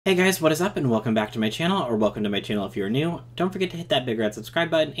Hey guys, what is up and welcome back to my channel, or welcome to my channel if you're new. Don't forget to hit that big red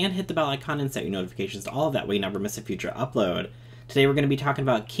subscribe button and hit the bell icon and set your notifications to all, that way you never miss a future upload. Today we're going to be talking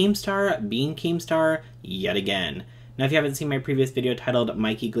about Keemstar being Keemstar yet again. Now if you haven't seen my previous video titled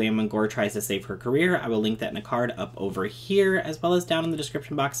Mykie, Glam, and Gore Tries to Save Her Career, I will link that in a card up over here, as well as down in the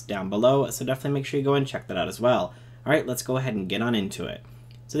description box down below, so definitely make sure you go and check that out as well. Alright, let's go ahead and get on into it.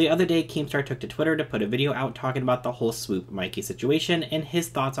 So the other day, Keemstar took to Twitter to put a video out talking about the whole Swoop mykie situation and his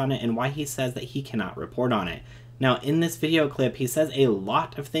thoughts on it and why he says that he cannot report on it. Now, in this video clip, he says a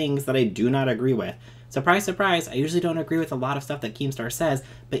lot of things that I do not agree with. Surprise, surprise, I usually don't agree with a lot of stuff that Keemstar says,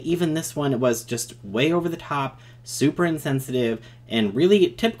 but even this one was just way over the top, super insensitive, and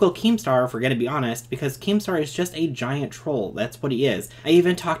really typical Keemstar, if we're going to be honest, because Keemstar is just a giant troll. That's what he is. I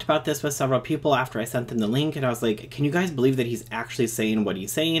even talked about this with several people after I sent them the link, and I was like, can you guys believe that he's actually saying what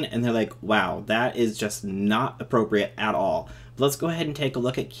he's saying? And they're like, wow, that is just not appropriate at all. But let's go ahead and take a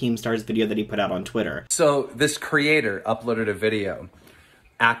look at Keemstar's video that he put out on Twitter. So this creator uploaded a video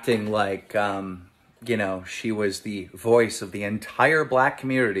acting like, you know, she was the voice of the entire black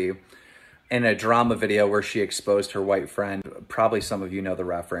community in a drama video where she exposed her white friend. Probably some of you know the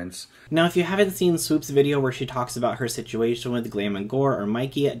reference. Now, if you haven't seen Swoop's video where she talks about her situation with Glam and Gore or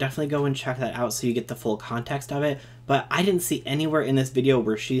Mykie, definitely go and check that out so you get the full context of it. But I didn't see anywhere in this video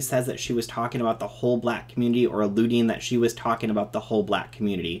where she says that she was talking about the whole black community or alluding that she was talking about the whole black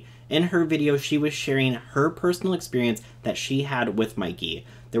community. In her video, she was sharing her personal experience that she had with Mykie.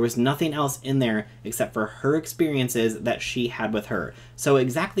 There was nothing else in there except for her experiences that she had with her. So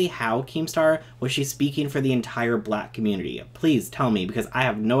exactly how, Keemstar, was she speaking for the entire black community? Please tell me, because I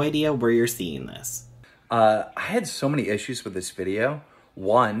have no idea where you're seeing this. I had so many issues with this video.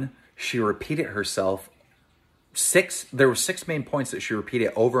 One, she repeated herself. There were six main points that she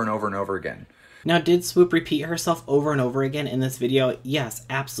repeated over and over and over again. Now, did Swoop repeat herself over and over again in this video? Yes,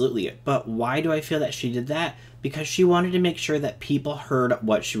 absolutely. But why do I feel that she did that? Because she wanted to make sure that people heard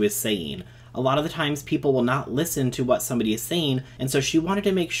what she was saying. A lot of the times people will not listen to what somebody is saying, and so she wanted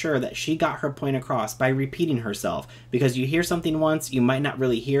to make sure that she got her point across by repeating herself. Because you hear something once, you might not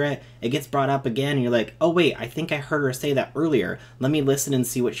really hear it, it gets brought up again, and you're like, oh wait, I think I heard her say that earlier. Let me listen and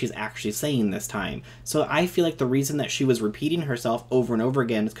see what she's actually saying this time. So I feel like the reason that she was repeating herself over and over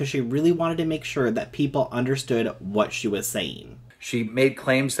again is because she really wanted to make sure that people understood what she was saying. She made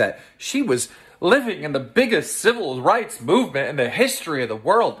claims that she was living in the biggest civil rights movement in the history of the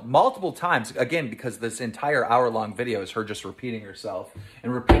world multiple times. Again, because this entire hour-long video is her just repeating herself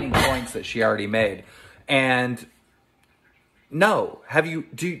and repeating points that she already made. And no,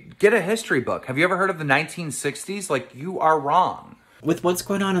 do you get a history book? Have you ever heard of the 1960s? Like, you are wrong. With what's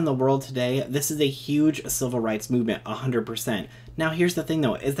going on in the world today, this is a huge civil rights movement, 100%. Now here's the thing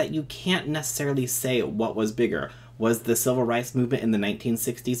though, is that you can't necessarily say what was bigger. Was the civil rights movement in the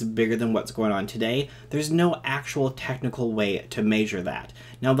 1960s bigger than what's going on today? There's no actual technical way to measure that.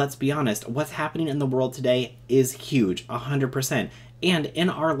 Now let's be honest, what's happening in the world today is huge, 100%. And in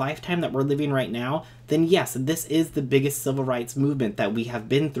our lifetime that we're living right now, then yes, this is the biggest civil rights movement that we have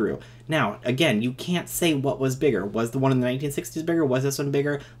been through. Now, again, you can't say what was bigger. Was the one in the 1960s bigger? Was this one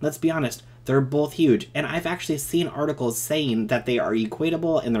bigger? Let's be honest, they're both huge. And I've actually seen articles saying that they are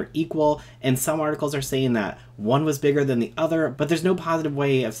equatable and they're equal, and some articles are saying that one was bigger than the other, but there's no positive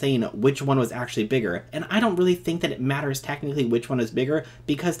way of saying which one was actually bigger. And I don't really think that it matters technically which one is bigger,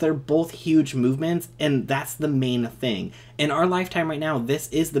 because they're both huge movements, and that's the main thing. In our lifetime right now, this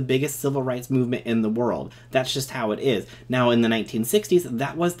is the biggest civil rights movement in the world. That's just how it is. Now, in the 1960s,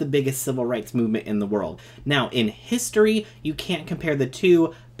 that was the biggest civil rights movement in the world. Now, in history, you can't compare the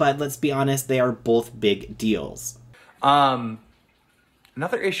two, but let's be honest, they are both big deals. Another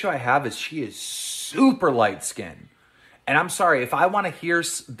issue I have is she is super light-skinned. And I'm sorry, if I want to hear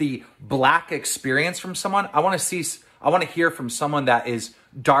the black experience from someone, I want to hear from someone that is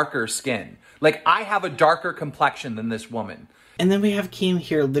darker skinned. Like, I have a darker complexion than this woman. And then we have Keem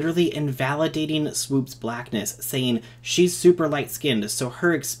here literally invalidating Swoop's blackness, saying she's super light-skinned, so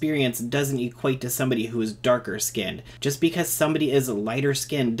her experience doesn't equate to somebody who is darker-skinned. Just because somebody is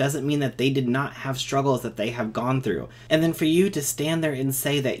lighter-skinned doesn't mean that they did not have struggles that they have gone through. And then for you to stand there and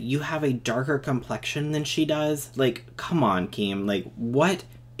say that you have a darker complexion than she does, like, come on, Keem, like, what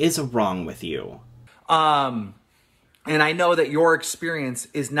is wrong with you? And I know that your experience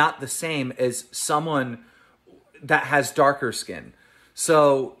is not the same as someone that has darker skin.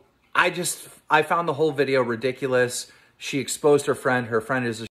 So I found the whole video ridiculous. She exposed her friend. Her friend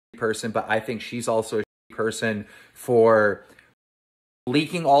is a shitty person, but I think she's also a shitty person for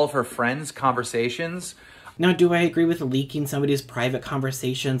leaking all of her friends' conversations. Now, do I agree with leaking somebody's private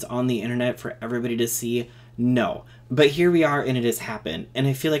conversations on the internet for everybody to see? No. But here we are and it has happened. And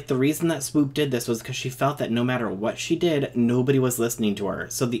I feel like the reason that Swoop did this was because she felt that no matter what she did, nobody was listening to her.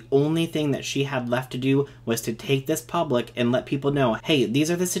 So the only thing that she had left to do was to take this public and let people know, hey, these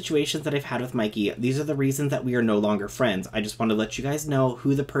are the situations that I've had with Mykie. These are the reasons that we are no longer friends. I just want to let you guys know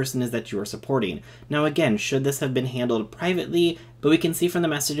who the person is that you are supporting. Now again, should this have been handled privately? But we can see from the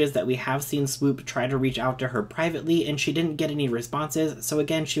messages that we have seen Swoop try to reach out to her privately and she didn't get any responses. So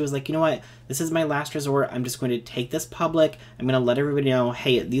again, she was like, you know what? This is my last resort. I'm just going to take this public. I'm going to let everybody know,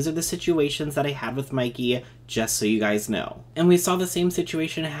 hey, these are the situations that I had with Mykie, just so you guys know. And we saw the same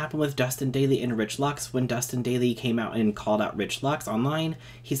situation happen with Dustin Dailey and Rich Lux. When Dustin Dailey came out and called out Rich Lux online,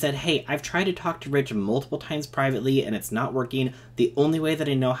 he said, hey, I've tried to talk to Rich multiple times privately and it's not working. The only way that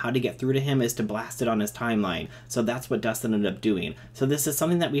I know how to get through to him is to blast it on his timeline. So that's what Dustin ended up doing. So this is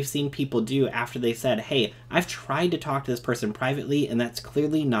something that we've seen people do after they said, hey, I've tried to talk to this person privately and that's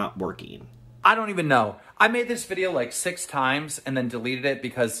clearly not working. I don't even know. I made this video like 6 times and then deleted it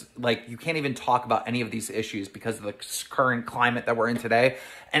because like you can't even talk about any of these issues because of the current climate that we're in today.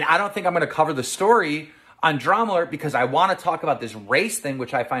 And I don't think I'm going to cover the story on Drama Alert because I want to talk about this race thing,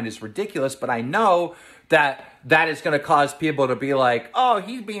 which I find is ridiculous, but I know that that is going to cause people to be like, oh,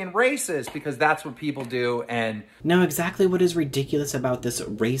 he's being racist, because that's what people do. And now exactly what is ridiculous about this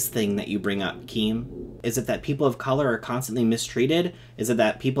race thing that you bring up, Keem? Is it that people of color are constantly mistreated? Is it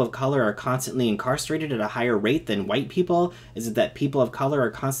that people of color are constantly incarcerated at a higher rate than white people? Is it that people of color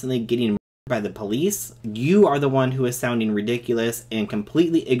are constantly getting murdered by the police? You are the one who is sounding ridiculous and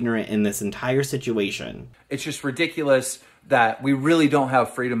completely ignorant in this entire situation. It's just ridiculous that we really don't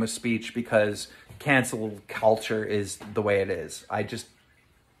have freedom of speech because cancel culture is the way it is. I just...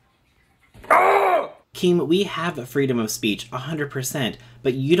 Keem, we have freedom of speech, 100%,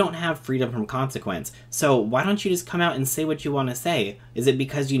 but you don't have freedom from consequence. So why don't you just come out and say what you want to say? Is it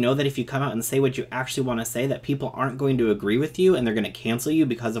because you know that if you come out and say what you actually want to say, that people aren't going to agree with you and they're going to cancel you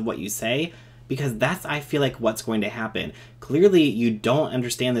because of what you say? Because that's, I feel like, what's going to happen. Clearly, you don't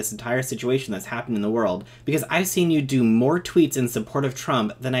understand this entire situation that's happened in the world, because I've seen you do more tweets in support of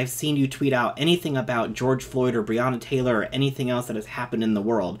Trump than I've seen you tweet out anything about George Floyd or Breonna Taylor or anything else that has happened in the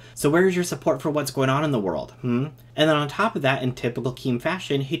world. So where is your support for what's going on in the world, And then on top of that, in typical Keem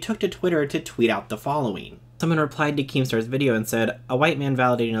fashion, he took to Twitter to tweet out the following. Someone replied to Keemstar's video and said, "A white man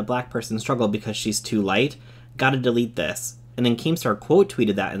validating a black person's struggle because she's too light? Gotta delete this." And then Keemstar quote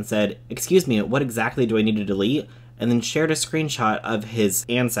tweeted that and said, "Excuse me, what exactly do I need to delete?" And then shared a screenshot of his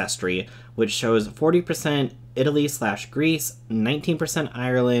ancestry, which shows 40% Italy/Greece, 19%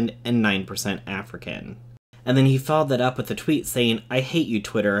 Ireland, and 9% African. And then he followed that up with a tweet saying, "I hate you,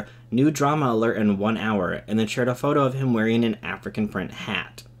 Twitter. New drama alert in 1 hour," and then shared a photo of him wearing an African print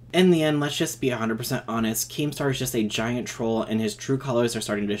hat. In the end, let's just be 100% honest, Keemstar is just a giant troll and his true colors are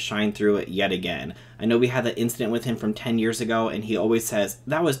starting to shine through it yet again. I know we had that incident with him from 10 years ago and he always says,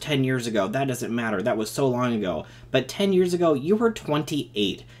 that was 10 years ago, that doesn't matter, that was so long ago. But 10 years ago, you were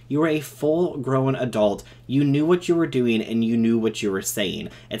 28. You were a full-grown adult. You knew what you were doing and you knew what you were saying.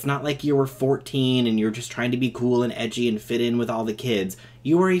 It's not like you were 14 and you're just trying to be cool and edgy and fit in with all the kids.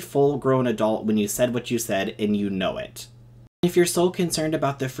 You were a full-grown adult when you said what you said and you know it. If you're so concerned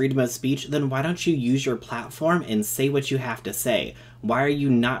about the freedom of speech, then why don't you use your platform and say what you have to say? Why are you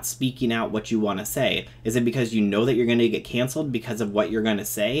not speaking out what you want to say? Is it because you know that you're going to get canceled because of what you're going to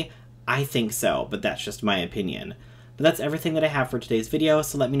say? I think so, but that's just my opinion. But that's everything that I have for today's video,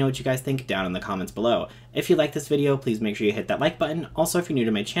 so let me know what you guys think down in the comments below. If you like this video, please make sure you hit that like button. Also, if you're new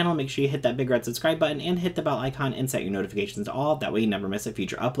to my channel, make sure you hit that big red subscribe button and hit the bell icon and set your notifications to all. That way you never miss a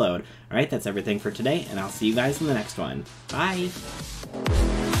future upload. Alright, that's everything for today, and I'll see you guys in the next one. Bye!